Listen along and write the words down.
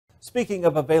Speaking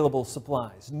of available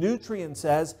supplies, Nutrien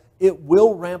says it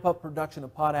will ramp up production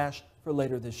of potash for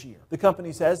later this year. The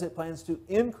company says it plans to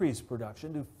increase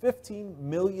production to 15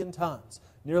 million tons,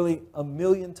 nearly a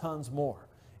million tons more.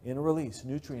 In a release,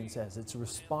 Nutrien says it's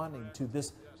responding to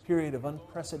this period of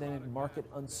unprecedented market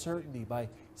uncertainty by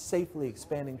safely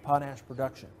expanding potash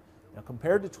production. Now,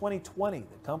 compared to 2020,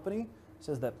 the company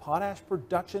says that potash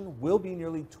production will be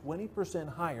nearly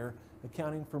 20% higher,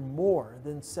 accounting for more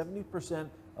than 70%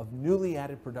 of newly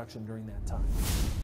added production during that time.